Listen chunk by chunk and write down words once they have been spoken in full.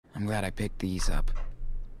I'm glad I picked these up.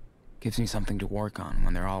 Gives me something to work on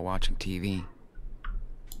when they're all watching TV.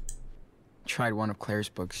 Tried one of Claire's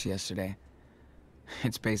books yesterday.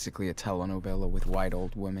 It's basically a telenovela with white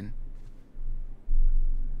old women.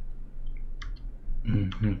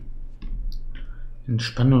 Mhm.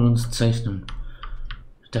 Entspannen und uns zeichnen.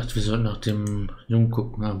 Ich dachte, wir sollten nach dem Jungen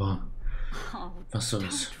gucken, aber was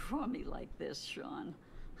soll's. Don't draw me like this, Sean.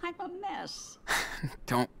 I'm a mess.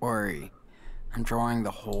 Don't worry. I'm drawing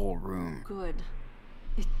the whole room. Good.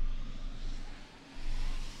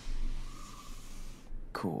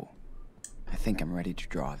 Cool. I think I'm ready to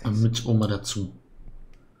draw Und this. mit Oma dazu.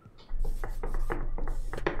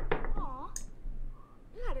 Aw,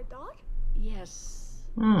 you had a dog? Yes.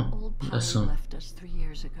 Ah, Old Polly also. left us 3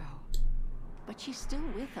 years ago. But she's still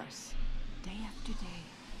with us, day after day.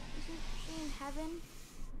 Isn't she in heaven?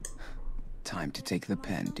 Time to take the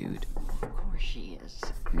pen, dude. Of course she is.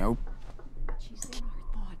 Nope. She's in our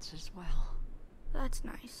thoughts as well. That's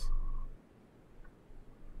nice.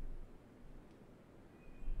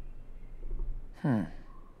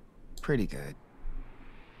 Pretty good.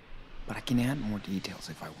 But I can add more details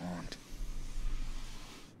if I want.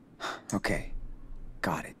 Okay.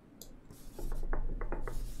 Got it.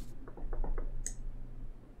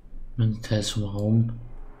 Details vom Raum.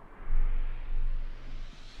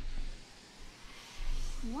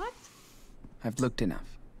 What? I've looked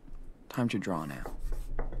enough. Time to draw now.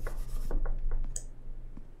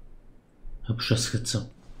 Hübsche Skizze.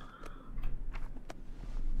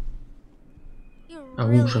 You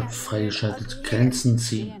Errungenschaft have freigeschaltet. Grenzen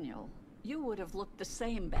ziehen. Daniel, you would have looked the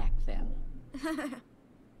same back then.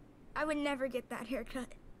 I would never get that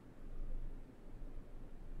haircut.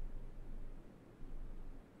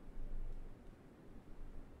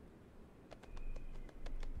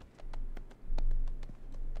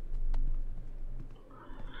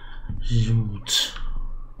 Gut.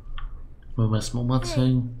 Wollen wir erstmal Oma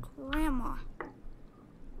zeigen? Grandma.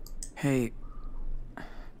 Hey,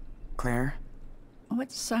 Claire?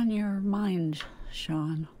 What's on your mind,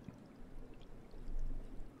 Sean?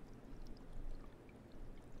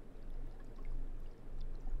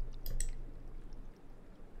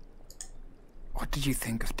 What did you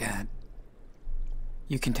think of Dad?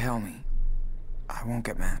 You can tell me. I won't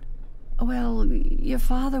get mad. Well, your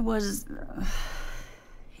father was...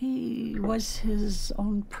 he was his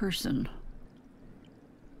own person.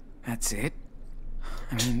 That's it?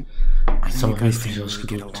 I mean, I know you guys didn't really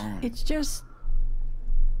get along. It's just...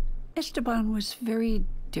 Esteban was very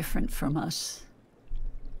different from us.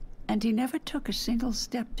 And he never took a single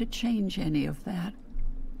step to change any of that.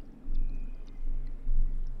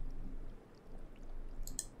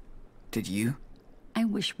 Did you? I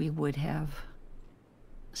wish we would have.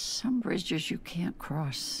 Some bridges you can't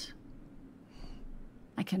cross.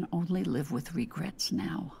 I can only live with regrets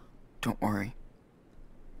now. Don't worry.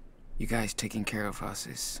 You guys taking care of us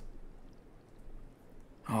is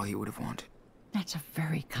all he would have wanted. That's a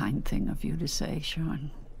very kind thing of you to say,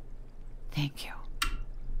 Sean. Thank you.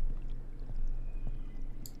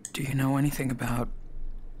 Do you know anything about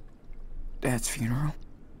Dad's funeral?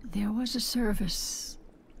 There was a service.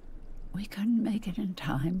 We couldn't make it in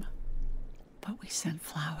time, but we sent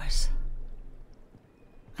flowers.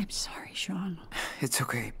 I'm sorry, Sean. It's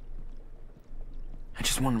okay. I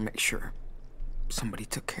just want to make sure somebody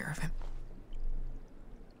took care of him.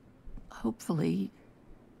 Hopefully,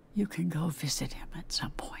 you can go visit him at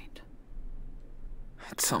some point.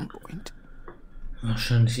 At some point.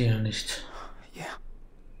 Wahrscheinlich eher nicht. Yeah.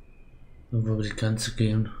 Nur wo wir die Grenze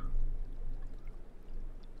gehen.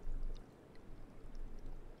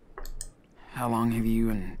 How long have you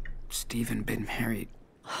and Stephen been married?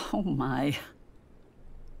 Oh my.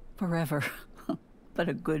 Forever. But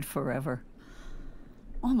a good forever.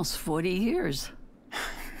 Almost 40 years.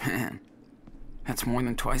 Man, that's more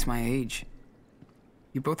than twice my age.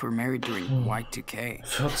 You both were married during Y2K.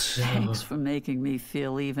 40 Thanks Jahre. for making me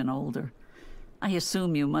feel even older. I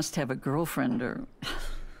assume you must have a girlfriend or...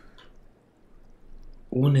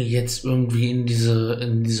 Ohne jetzt irgendwie in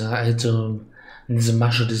diese alte, in diese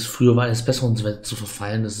Masche, das früher war alles besser und so weiter zu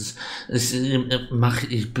verfallen. Das ist, ich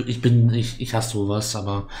hasse sowas,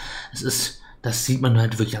 aber es ist, das sieht man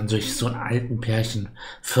halt wirklich an solchen so alten Pärchen,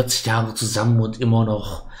 40 Jahre zusammen und immer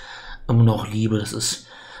noch Liebe. Das ist,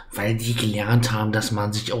 weil die gelernt haben, dass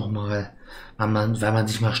man sich auch mal, weil man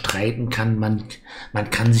sich mal streiten kann, man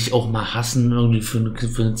kann sich auch mal hassen irgendwie für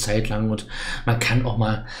eine Zeit lang und man kann auch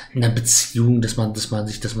mal in einer Beziehung, dass man nicht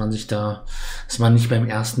beim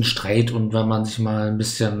ersten Streit und wenn man sich mal ein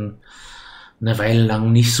bisschen eine Weile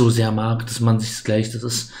lang nicht so sehr mag, dass man sich gleich, das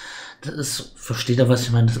ist, versteht ihr, was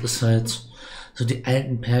ich meine? Das ist halt so die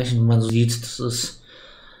alten Pärchen, wenn man so sieht,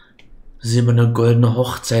 silberne, goldene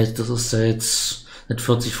Hochzeit. Das ist seit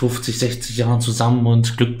 40, 50, 60 Jahren zusammen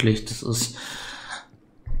und glücklich. Das ist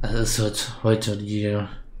halt heute die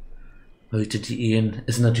Ehen.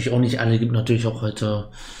 Es sind natürlich auch nicht alle, gibt natürlich auch heute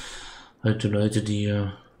Leute, die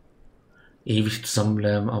ewig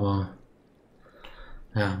zusammenbleiben, aber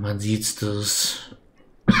ja, man sieht, dass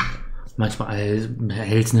manchmal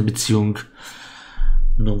hält eine Beziehung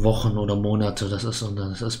nur Wochen oder Monate, das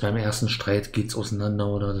ist beim ersten Streit geht's auseinander,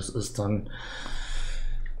 oder das ist dann,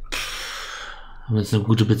 wenn es eine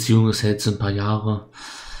gute Beziehung ist, hält es ein paar Jahre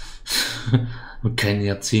und keine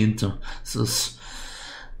Jahrzehnte. Es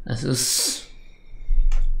ist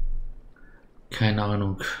keine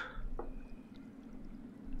Ahnung.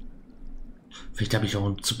 Vielleicht habe ich auch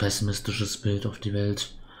ein zu pessimistisches Bild auf die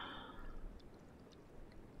Welt.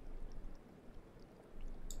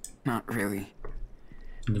 Not really.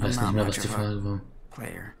 Ich weiß nicht mehr, was die Frage war.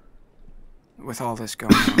 Player. With all this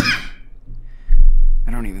going on,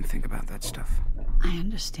 I don't even think about that stuff. I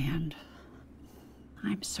understand.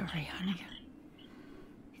 I'm sorry, honey.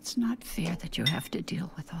 It's not fair that you have to deal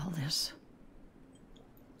with all this.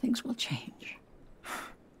 Things will change.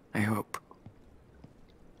 I hope.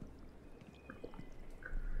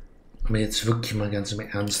 Aber jetzt wirklich mal ganz im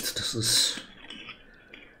Ernst, das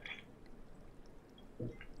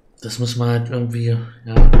muss man halt irgendwie,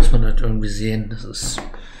 sehen. Das ist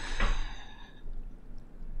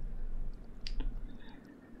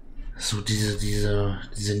so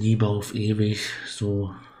diese Liebe auf ewig,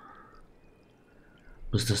 so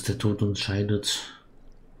bis dass der Tod uns scheidet.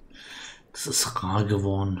 Das ist rar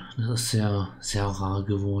geworden. Das ist sehr, sehr rar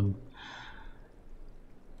geworden.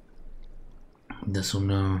 Dass so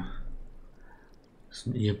ein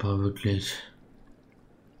Ehepaar wirklich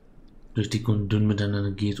durch dick und dünn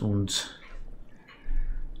miteinander geht und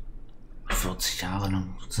 40 Jahre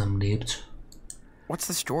lang zusammenlebt. What's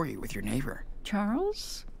the story with your neighbor?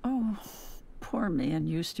 Charles? Oh, poor man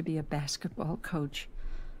used to be a basketball coach,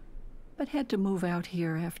 but had to move out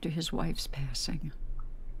here after his wife's passing.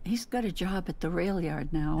 He's got a job at the rail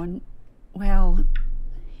yard now, and, well,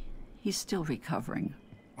 he's still recovering.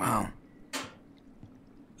 Wow.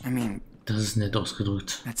 I mean... Das ist nett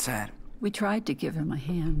ausgedrückt. That's sad. We tried to give him a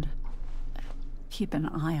hand. Keep an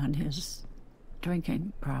eye on his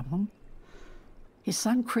drinking problem. His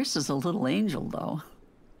son Chris is a little angel, though.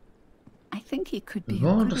 I think he could be a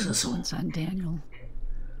good influence on Daniel.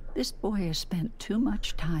 This boy has spent too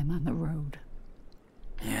much time on the road.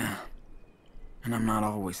 Yeah. And I'm not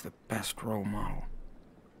always the best role model.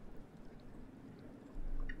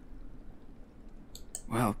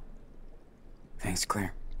 Well, thanks,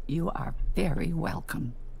 Claire. You are very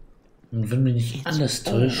welcome. Und wenn mich nicht alles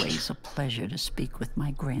täuscht,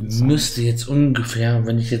 müsste jetzt ungefähr,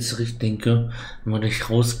 wenn ich jetzt richtig denke, wenn wir gleich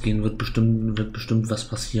rausgehen, wird bestimmt was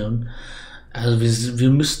passieren. Also wir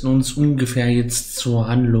müssten uns ungefähr jetzt zur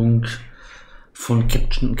Handlung von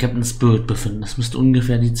Captain Spirit befinden. Das müsste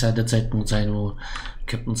ungefähr der Zeitpunkt sein, wo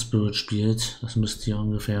Captain Spirit spielt. Das müsste hier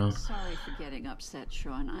ungefähr.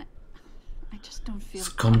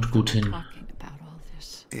 Es kommt gut hin.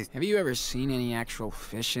 Have you ever seen any actual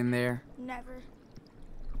fish in there? Never.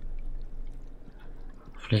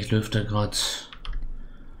 Vielleicht läuft er gerade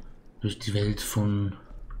durch die Welt von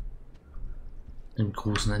dem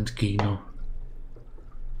großen Endgegner.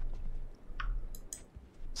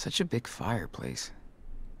 Such a big fireplace.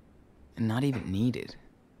 And not even needed.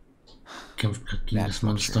 Kämpft gerade gegen das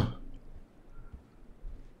Monster.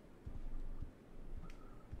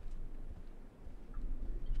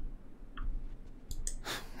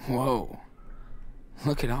 Whoa.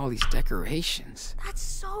 Look at all these decorations. That's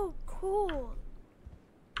so cool.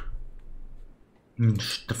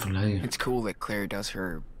 Staffelei. It's cool that Claire does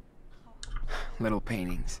her little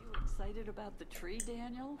paintings. You excited about the tree,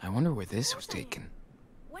 Daniel? I wonder where this was taken.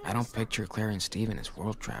 I don't picture Claire and Steven as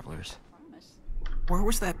world travelers. Where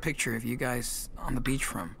was that picture of you guys on the beach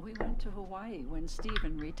from? We went to Hawaii when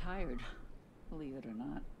Steven retired, believe it or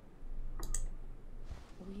not.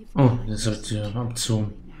 Oh, jetzt habt ihr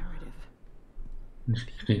Option nicht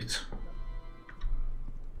gekriegt.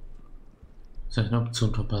 Jetzt habe ich eine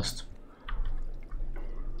Option verpasst.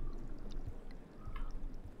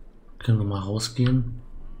 Können wir mal rausgehen?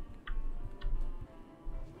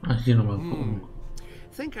 Ah, hier nochmal gucken.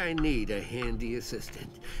 Think I need a handy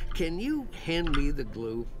assistant. Can you hand me the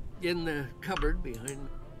glue in the cupboard behind?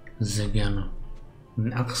 Sehr gerne.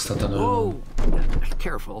 Eine Axt hat er da. Whoa!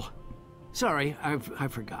 Careful. Sorry, I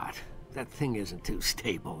forgot. That thing isn't too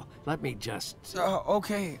stable. Let me just...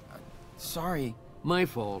 Okay. Sorry. My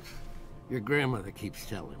fault. Your grandmother keeps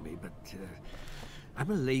telling me, but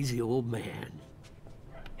I'm a lazy old man.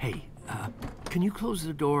 Hey, can you close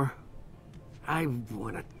the door? I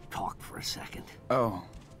want to talk for a second. Oh.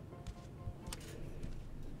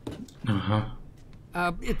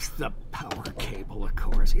 It's the power cable, of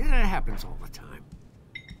course. Yeah, it happens all the time.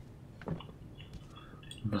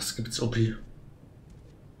 Was gibt's, Opi?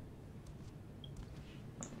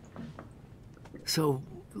 So,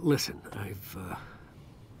 listen, I've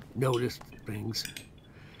noticed things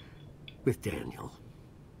with Daniel.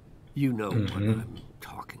 You know what I'm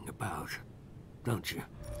talking about, don't you?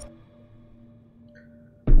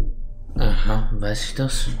 Aha, weiß ich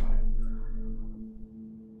das?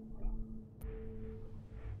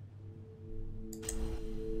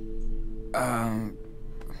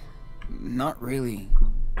 Not really.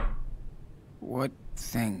 What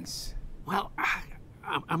things? Well,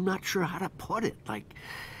 I'm not sure how to put it. Like,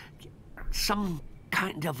 some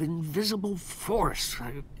kind of invisible force.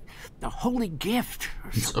 The holy gift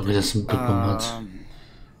or Als ob something. er das mitbekommen hat.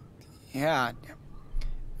 Yeah.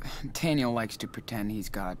 Daniel likes to pretend he's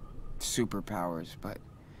got superpowers, but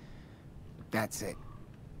that's it.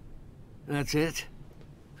 That's it?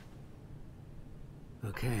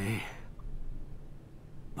 Okay.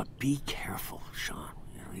 But be careful, Sean.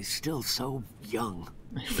 You know, he's still so young.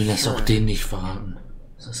 Ich will das auch denen nicht verraten.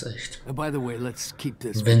 Das ist echt. By the way, let's keep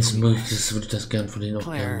this. Wenn es möglich ist, würde ich das gern von denen auch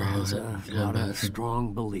Claire gerne has a lot of behalten.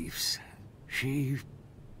 strong beliefs. She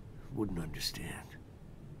wouldn't understand.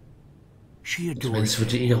 She Ich meine, adores es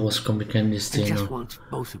würde eh rauskommen, wir kennen die and just Szene. wants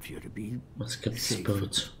both of you to be Was gibt's, safe,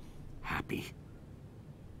 Spirit? happy.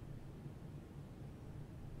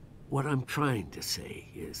 What I'm trying to say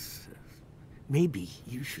is, maybe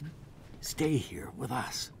you should stay here with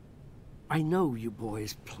us. I know you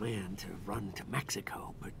boys plan to run to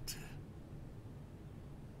Mexico, but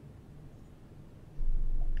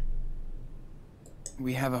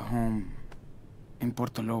We have a home in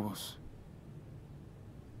Puerto Lobos.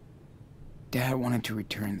 Dad wanted to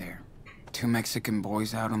return there. 2 Mexican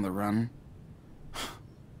boys out on the run.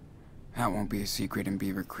 That won't be a secret in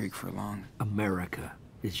Beaver Creek for long. America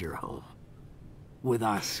is your home. With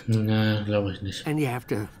us. Na, glaube ich nicht. And you have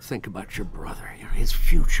to think about your brother, you know, his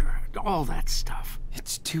future, all that stuff.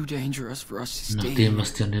 It's too dangerous for us to Nach stay dem, here.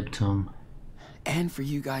 was die erlebt haben. And for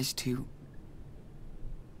you guys too.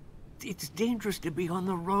 It's dangerous to be on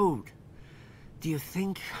the road. Do you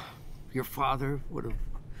think your father would have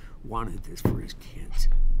wanted this for his kids?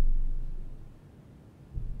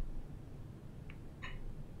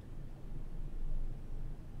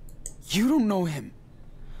 You don't know him.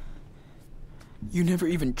 You never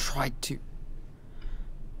even tried to.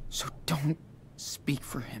 So don't speak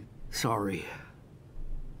for him. Sorry.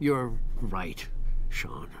 You're right,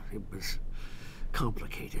 Sean. It was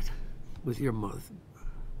complicated. With your mother.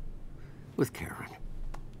 With Karen.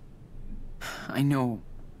 I know.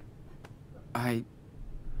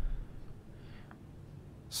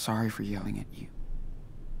 Sorry for yelling at you.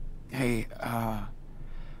 Hey,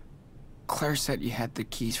 Claire said you had the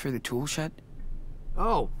keys for the tool shed?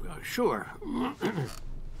 Oh, sure.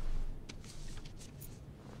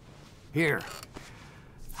 Here.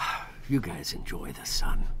 You guys enjoy the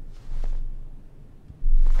sun.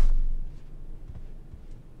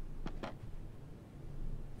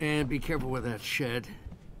 And be careful with that shed.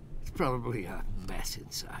 It's probably a mess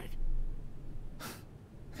inside.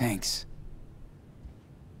 Thanks.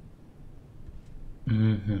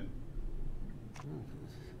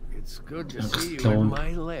 It's good to Thanks, see you Tom. in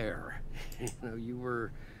my lair. You know, you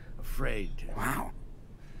were afraid. Wow.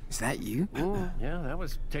 Is that you? Yeah, that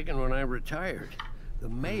was taken when I retired. The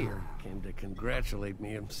mayor came to congratulate me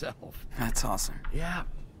himself. That's awesome. Yeah,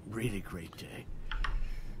 really great day.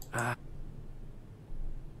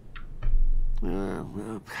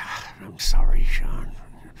 Well, I'm sorry, Sean.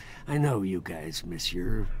 I know you guys miss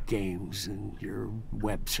your games and your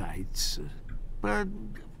websites, but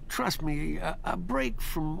trust me, a break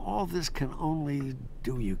from all this can only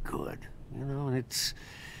do you good. You know, and it's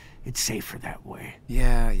safer that way.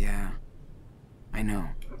 Yeah. I know.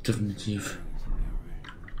 Definitiv.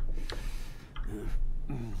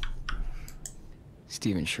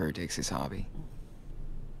 Steven sure digs his hobby.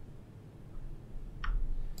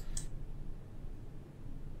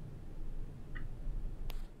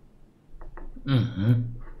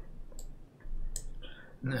 Ein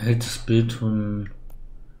ältes Bild von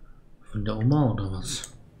der Oma oder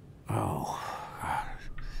was? Oh,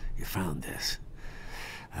 you found this.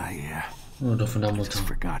 Oder von der Just Mutter?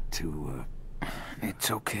 forgot to,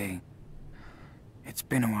 It's okay. It's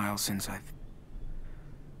been a while since I've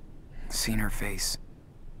seen her face.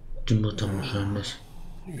 Die Mutter wahrscheinlich.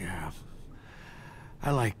 yeah.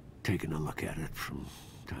 I like taking a look at it from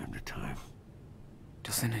time to time.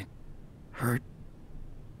 Doesn't it hurt?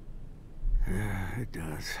 Yeah, it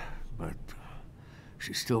does, but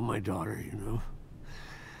She's still my daughter, you know.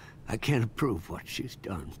 I can't approve what she's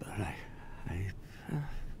done, but I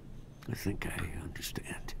think I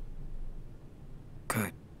understand.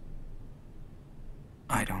 Good.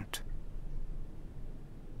 I don't.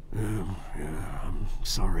 Yeah, I'm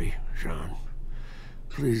sorry, Jean.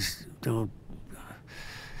 Please don't...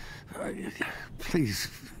 please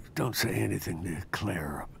don't say anything to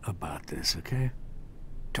Claire about this, okay?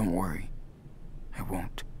 Don't worry. I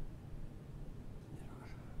won't.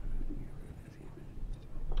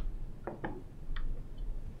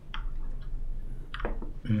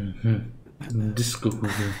 Disco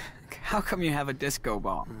Kugel. How come you have a disco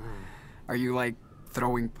ball? Are you, like,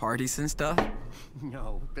 throwing parties and stuff?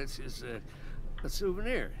 No, this is a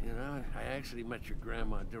souvenir, you know? I actually met your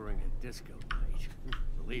grandma during a disco night.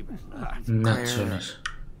 Believe it or not. Natürlich.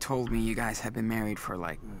 Told me you guys have been married for,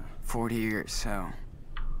 like, 40 years, so...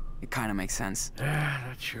 It kind of makes sense.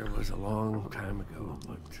 That sure was a long time ago,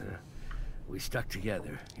 but we stuck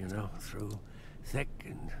together, you know, through thick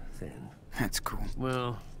and thin. That's cool.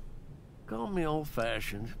 Well, call me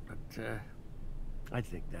old-fashioned, but I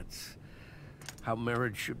think that's how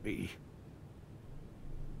marriage should be.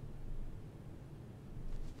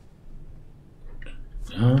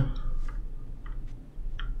 Ja.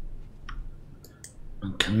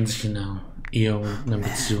 Man kann sich in einer Ehe und einer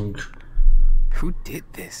Beziehung Who did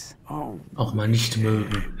this? auch mal nicht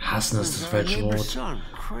mögen. Hassen ist das falsche Wort. Son,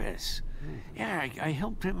 Chris. Yeah, I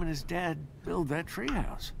helped him and his dad build that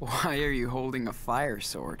treehouse. Why are you holding a fire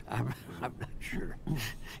sword? I'm not sure.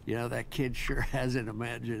 You know, that kid sure has an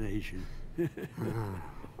imagination.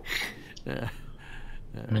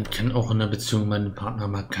 Man kann auch in der Beziehung meinen Partner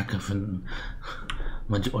mal kacke finden.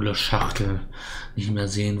 Man die olle Schachtel nicht mehr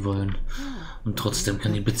sehen wollen. Und trotzdem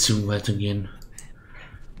kann die Beziehung weitergehen.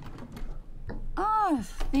 Oh,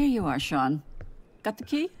 there you are, Sean. Got the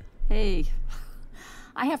key? Hey,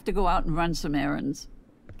 I have to go out and run some errands.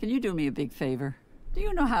 Can you do me a big favor? Do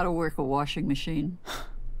you know how to work a washing machine?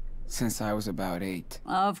 Since I was about 8.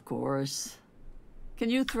 Of course. Can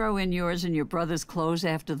you throw in yours and your brother's clothes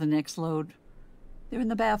after the next load? They're in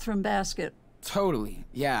the bathroom basket. Totally,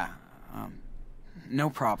 yeah. No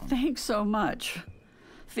problem. Thanks so much.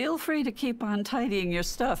 Feel free to keep on tidying your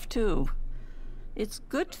stuff, too. It's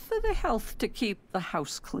good for the health to keep the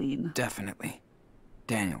house clean. Definitely.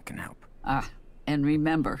 Daniel can help. Ah, and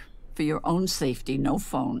remember, for your own safety, no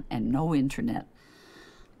phone and no internet.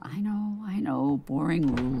 I know,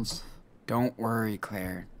 boring rules. Don't worry,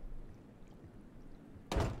 Claire.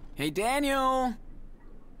 Hey, Daniel!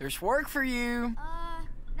 There's work for you.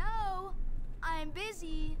 No. I'm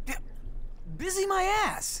busy. Busy my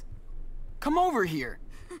ass. Come over here.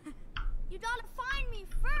 You gotta find me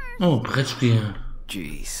first. Oh, Brettspiel.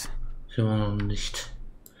 Jeez. Hier waren wir noch nicht.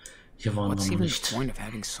 Hier waren What's wir noch even the nicht. point of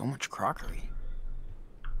having so much crockery?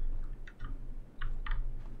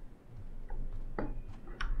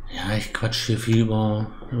 Ja, ich quatsch hier viel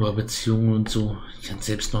über Beziehungen und so. Ich hatte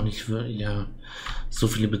selbst noch nicht, ja, so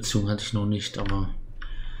viele Beziehungen hatte ich noch nicht, aber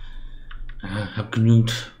ja, habe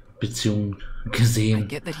genügend Beziehungen I gesehen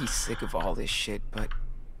get that he's sick of all this shit, but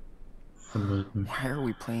von Leuten. why are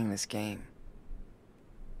we playing this game?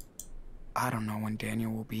 I don't know when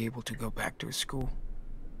Daniel will be able to go back to his school.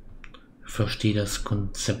 Ich verstehe das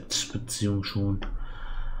Konzept Beziehung schon.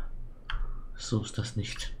 So ist das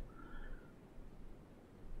nicht.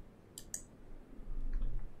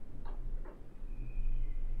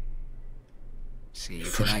 See Ich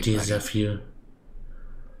you tonight, verstehe buddy. sehr viel,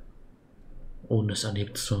 ohne es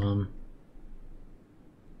erlebt zu haben.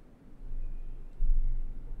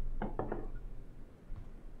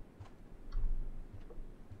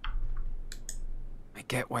 I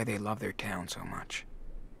get why they love their town so much.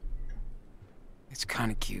 It's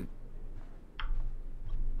kind of cute.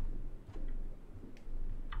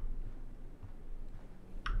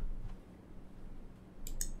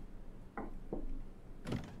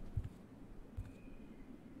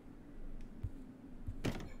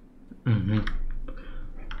 Mhm.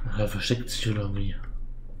 Ach, er versteckt sich oder wie?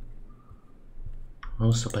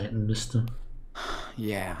 Hausarbeitenliste.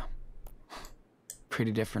 Yeah.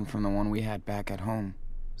 Pretty different from the one we had back at home.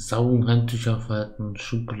 Saugen, Handtücher falten,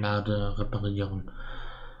 Schublade reparieren.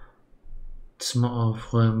 Zimmer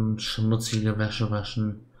aufräumen, schmutzige Wäsche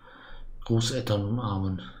waschen, Großeltern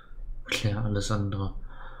umarmen. Klar, alles andere.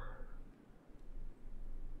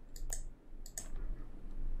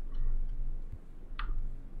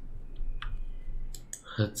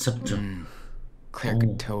 Rezepte. Claire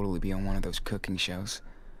could totally be on one of those cooking shows.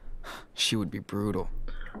 She would be brutal.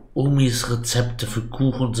 Omis Rezepte für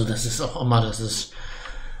Kuchen und so, das ist auch immer, das ist...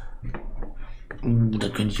 Da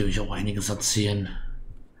könnte ich euch auch einiges erzählen.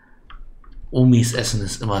 Omis Essen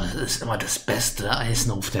ist immer das beste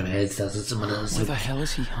Essen auf der Welt. Das ist immer das. Where the hell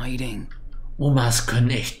is he hiding? Omas können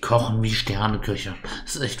echt kochen wie Sterneköche.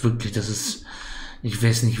 Das ist echt wirklich, das ist. Ich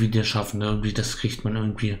weiß nicht, wie die das schaffen. Irgendwie, das kriegt man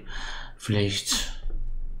irgendwie. Vielleicht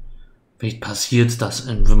passiert das,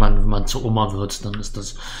 wenn man zur Oma wird, dann ist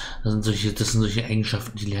das. Das sind solche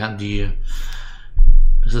Eigenschaften, die lernen, die.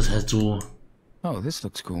 Das ist halt so. Oh, this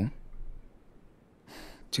looks cool.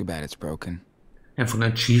 Too bad it's broken. Ja, von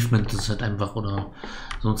Achievement, das ist halt einfach, oder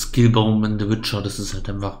so ein Skillbaum in The Witcher, das ist halt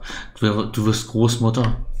einfach, du wirst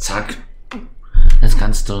Großmutter, zack, jetzt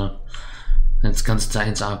kannst du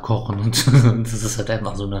 1A kochen und das ist halt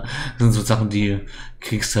einfach so das sind so Sachen, die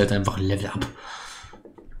kriegst halt einfach Level up.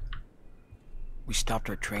 We stopped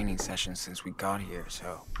our training session since we got here,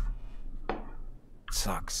 so it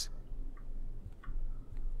sucks.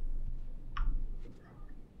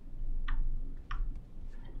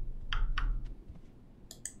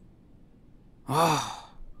 Oh.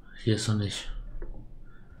 Hier ist er nicht.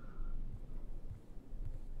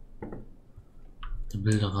 Der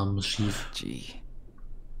Bilderrahmen ist schief. Gee,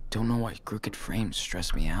 don't know why crooked frames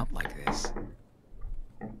stress me out like this.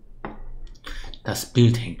 Das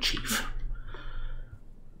Bild hängt schief.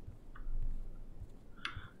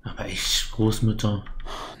 Aber echt, Großmütter.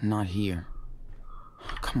 Not here.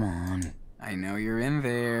 Come on. I know you're in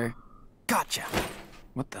there. Gotcha.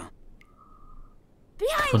 What the?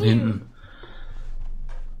 Behind Von you! hinten.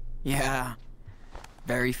 Yeah.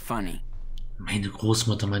 Very funny. Meine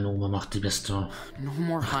Großmutter, meine Oma macht die No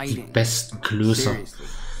more die hiding. besten Klöße. Seriously.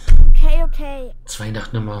 Okay, okay. Zwei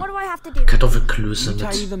Nachten immer What do I have to do? Kartoffelklöße You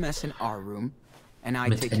tidy the mit mess in our room, and I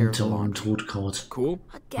mit take care of Ente the und laundry. Rotkraut. Cool?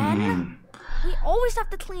 Again? We always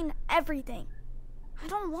have to clean everything. I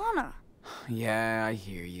don't wanna. Yeah, I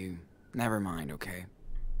hear you. Never mind, okay?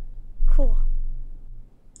 Cool.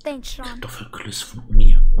 Thanks, Sean. Kartoffelklöße von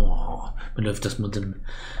Omi. Oh, mir läuft das mit dem.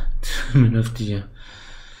 Mir läuft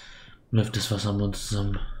das Wasser am Mund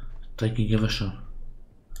zusammen. Dreckige Wäsche.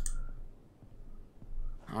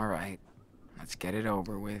 Alright, let's get it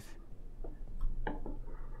over with.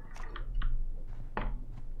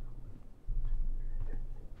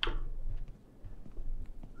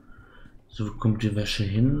 So, wo kommt die Wäsche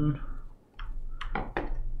hin?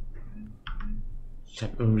 Ich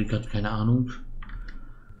habe irgendwie gerade keine Ahnung.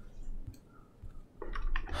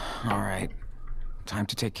 Alright, time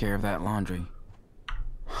to take care of that laundry.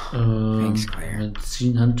 Thanks, Claire.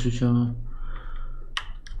 Medizinhandtücher.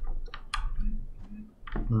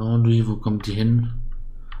 Laundry, wo kommt die hin?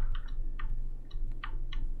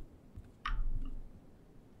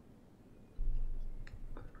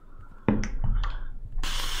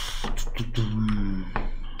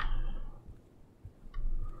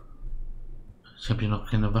 Ich habe hier noch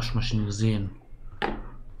keine Waschmaschine gesehen.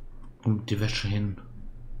 Kommt die Wäsche hin?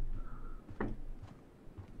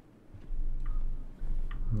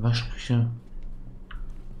 Waschküche.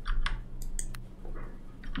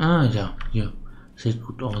 Ah ja, hier. Sieht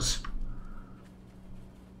gut aus.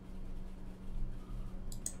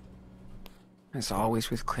 As always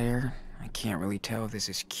with Claire, I can't really tell if this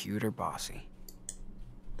is cute or bossy.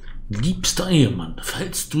 Liebster Ehemann,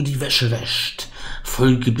 falls du die Wäsche wäscht,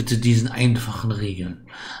 folge bitte diesen einfachen Regeln.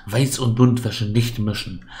 Weiß- und Buntwäsche nicht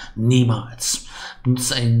mischen. Niemals.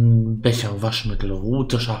 Benutze einen Becher Waschmittel,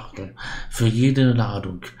 rote Schachtel, für jede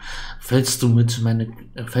Ladung. Falls du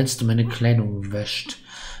meine Kleidung wäscht,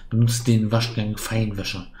 benutze den Waschgang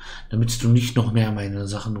Feinwäscher, damit du nicht noch mehr meine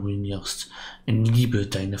Sachen ruinierst. In Liebe,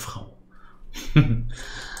 deine Frau.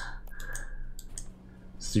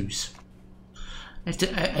 Süß.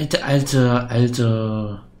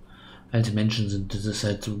 Alte Menschen sind, das ist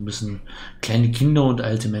halt so ein bisschen kleine Kinder und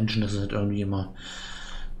alte Menschen, das ist halt irgendwie immer,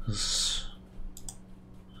 ich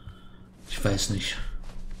weiß nicht.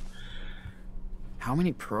 How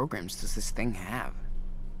many programs does this thing have?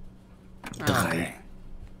 3. Okay.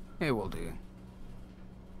 It will do.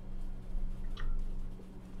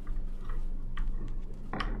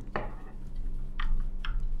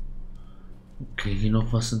 Okay, hier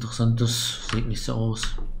noch was Interessantes, sieht nicht so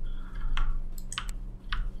aus.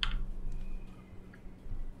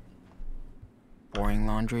 Boring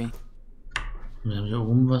laundry? Wir haben hier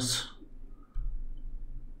oben was.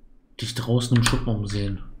 Dich draußen im Schuppen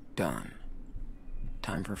umsehen. Done.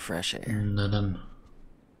 Time for fresh air. Na dann.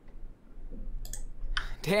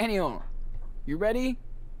 Daniel, you ready?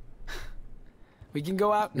 We can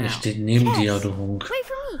go out now. Er steht neben dir, du Hund. Wait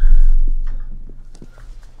for me.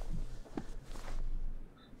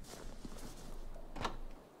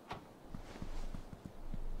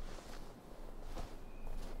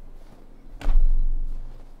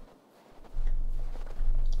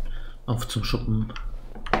 Auf zum Schuppen.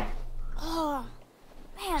 Oh,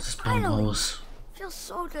 Das ist beim Haus. Feels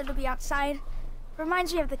so good to be outside.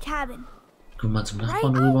 Reminds me of the cabin. Gehen wir mal zum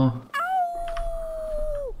Nachbarn rüber.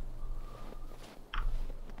 Ow!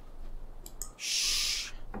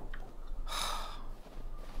 Shh.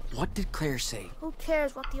 What did Claire say? Who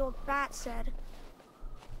cares what the old bat said?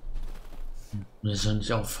 Mir soll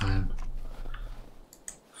nicht auffallen.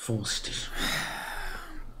 Vorsichtig.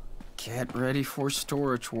 Get ready for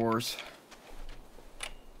storage wars.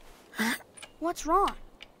 What's wrong?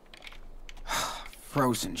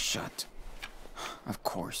 Frozen shut. Of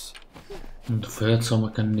course. Und Feuerzauber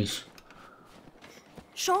kann nicht.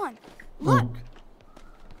 Sean, look! Oh.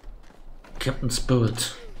 Captain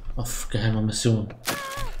Spirit auf geheimer Mission.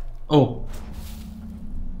 Oh.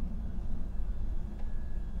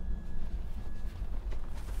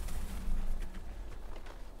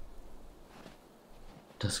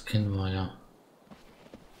 Das kennen wir ja.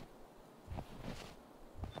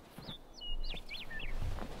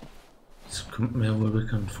 Das kommt mir wohl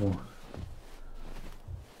bekannt vor.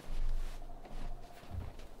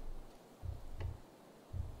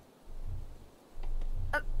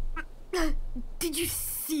 Did you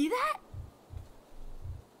see that?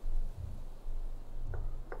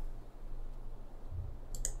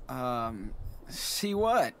 See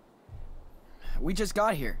what? We just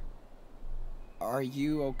got here. Are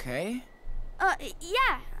you okay?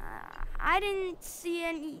 Yeah. I didn't see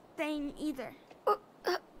anything either.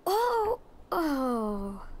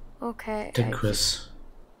 Oh, okay. Der Chris.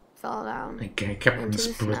 Fell down. Der Captain into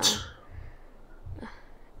the Spirit. snow.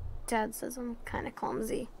 Dad says I'm kind of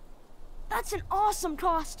clumsy. That's an awesome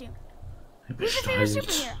costume. Who's your favorite Bestrahlt.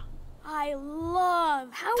 superhero? I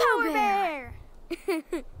love Power Bear.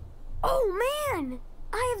 Oh man,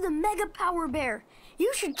 I have the Mega Power Bear.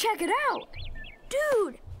 You should check it out.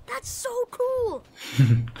 Dude, that's so cool.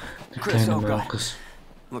 Der Chris, kleine oh God. Marcus.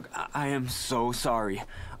 Look, I am so sorry.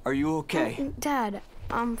 Are you okay? Dad,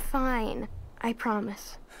 I'm fine. I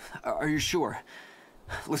promise. Are you sure?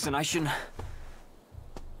 Listen, I shouldn't...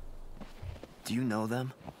 Do you know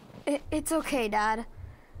them? It's okay, Dad.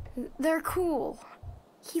 They're cool.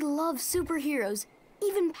 He loves superheroes,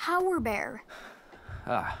 even Power Bear.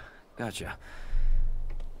 Ah, gotcha.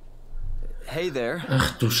 Hey there.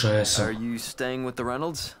 Ach du Are Scheiße. you staying with the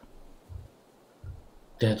Reynolds?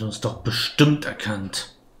 Der hat uns doch bestimmt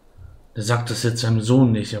erkannt. Der sagt das jetzt seinem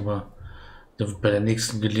Sohn nicht, aber der wird bei der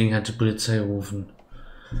nächsten Gelegenheit die Polizei rufen.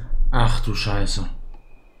 Ach du Scheiße.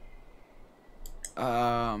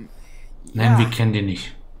 Nein, Yeah, wir kennen die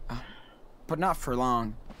nicht. but not for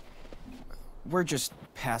long. We're just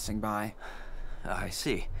passing by. I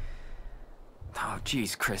see. Oh,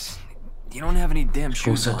 geez, Chris. You don't have any damn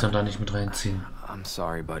shoes Großeltern on. da nicht mit reinziehen. I'm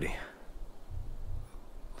sorry, buddy.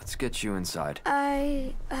 Let's get you inside.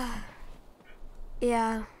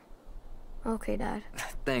 Yeah. Okay, Dad.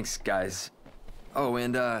 Thanks, guys. Oh,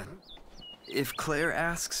 and, if Claire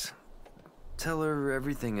asks, tell her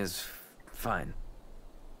everything is fine.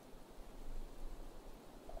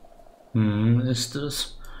 Ist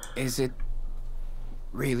es? Is it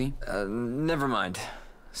really? Never mind.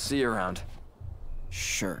 See you around.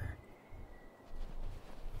 Sure.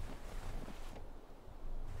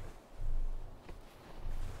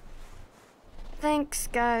 Thanks,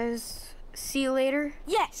 guys. See you later.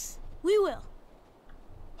 Yes, we will.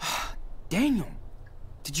 Daniel,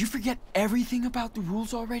 did you forget everything about the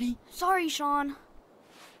rules already? Sorry, Sean.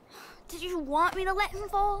 Did you want me to let him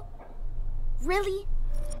fall? Really?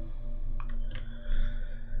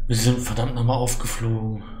 Wir sind verdammt nochmal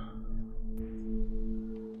aufgeflogen.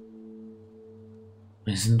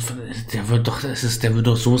 Wir sind, der wird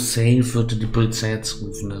doch so safe, würde die Polizei jetzt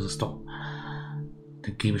rufen. Das ist doch,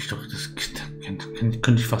 da gebe ich doch,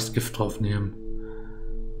 könnte ich fast Gift drauf nehmen.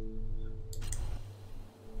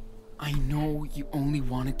 I know you only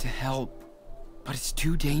wanted to help, but it's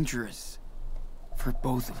too dangerous. For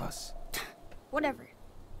both of us. Whatever.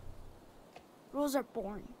 Rules are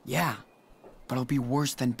boring. Yeah, but it'll be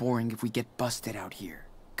worse than boring if we get busted out here.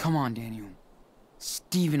 Come on, Daniel.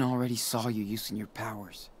 Steven already saw you using your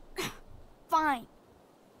powers. Fine.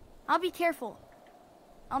 I'll be careful.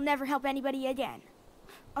 I'll never help anybody again.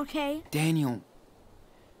 Okay? Daniel,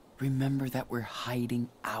 remember that we're hiding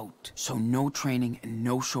out, so no training and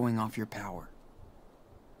no showing off your power.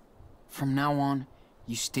 From now on,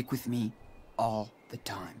 you stick with me all the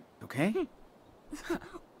time, okay?